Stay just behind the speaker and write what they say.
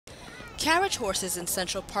Carriage horses in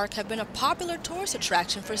Central Park have been a popular tourist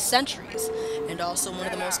attraction for centuries and also one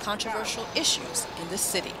of the most controversial issues in the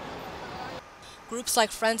city. Groups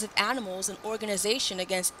like Friends of Animals, an organization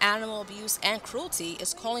against animal abuse and cruelty,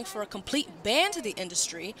 is calling for a complete ban to the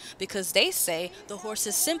industry because they say the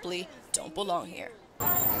horses simply don't belong here.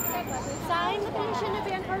 Sign the petition to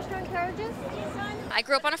ban horse-drawn carriages? I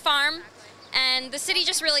grew up on a farm, and the city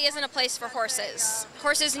just really isn't a place for horses.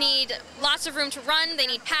 Horses need lots of room to run, they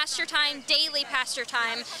need pasture time, daily pasture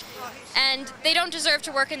time, and they don't deserve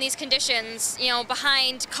to work in these conditions,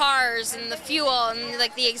 behind cars and the fuel and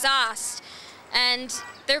the exhaust. And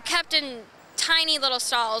they're kept in tiny little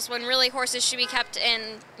stalls when really horses should be kept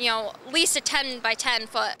in, at least a 10 by 10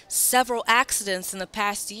 foot. Several accidents in the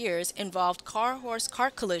past years involved car-horse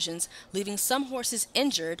cart collisions, leaving some horses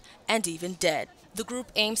injured and even dead. The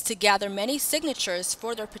group aims to gather many signatures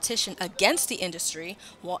for their petition against the industry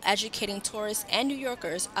while educating tourists and New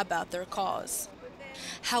Yorkers about their cause.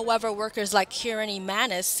 However, workers like Kieran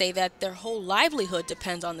Emanis say that their whole livelihood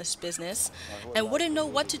depends on this business and wouldn't know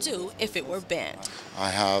what to do if it were banned. I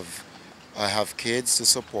have kids to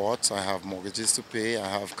support, I have mortgages to pay,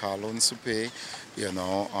 I have car loans to pay,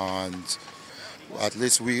 and at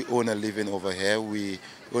least we earn a living over here. We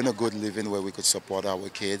earn a good living where we could support our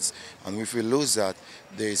kids, and if we lose that,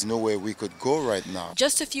 there is nowhere we could go right now.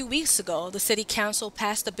 Just a few weeks ago, the City Council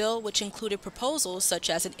passed a bill which included proposals such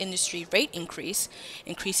as an industry rate increase,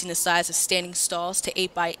 increasing the size of standing stalls to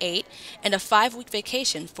 8 by 8, and a 5-week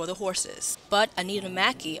vacation for the horses. But Anita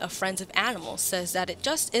Mackey of Friends of Animals says that it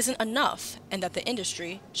just isn't enough and that the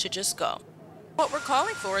industry should just go. What we're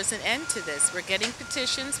calling for is an end to this. We're getting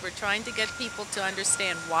petitions. We're trying to get people to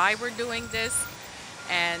understand why we're doing this.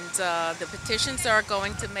 And the petitions are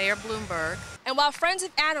going to Mayor Bloomberg. And while Friends of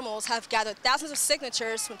Animals have gathered thousands of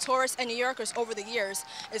signatures from tourists and New Yorkers over the years,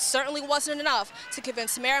 it certainly wasn't enough to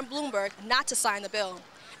convince Mayor Bloomberg not to sign the bill.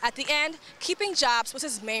 At the end, keeping jobs was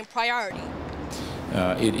his main priority.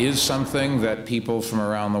 It is something that people from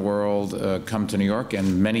around the world come to New York,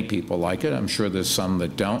 and many people like it. I'm sure there's some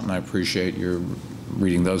that don't, and I appreciate your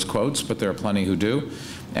reading those quotes, but there are plenty who do.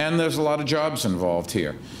 And there's a lot of jobs involved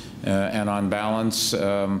here. And on balance,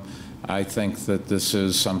 I think that this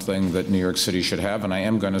is something that New York City should have, and I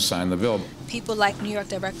am going to sign the bill. People like New York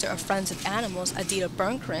Director of Friends of Animals, Adita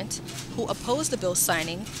Bernkrant, who opposed the bill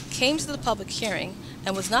signing, came to the public hearing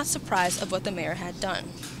and was not surprised of what the mayor had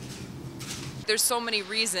done. There's so many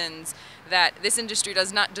reasons that this industry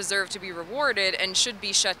does not deserve to be rewarded and should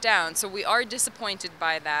be shut down. So we are disappointed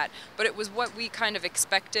by that, but it was what we kind of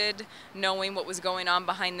expected, knowing what was going on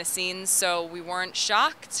behind the scenes, so we weren't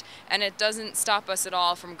shocked, and it doesn't stop us at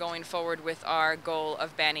all from going forward with our goal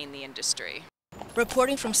of banning the industry.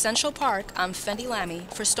 Reporting from Central Park, I'm Fendi Lamy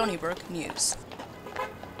for Stony Brook News.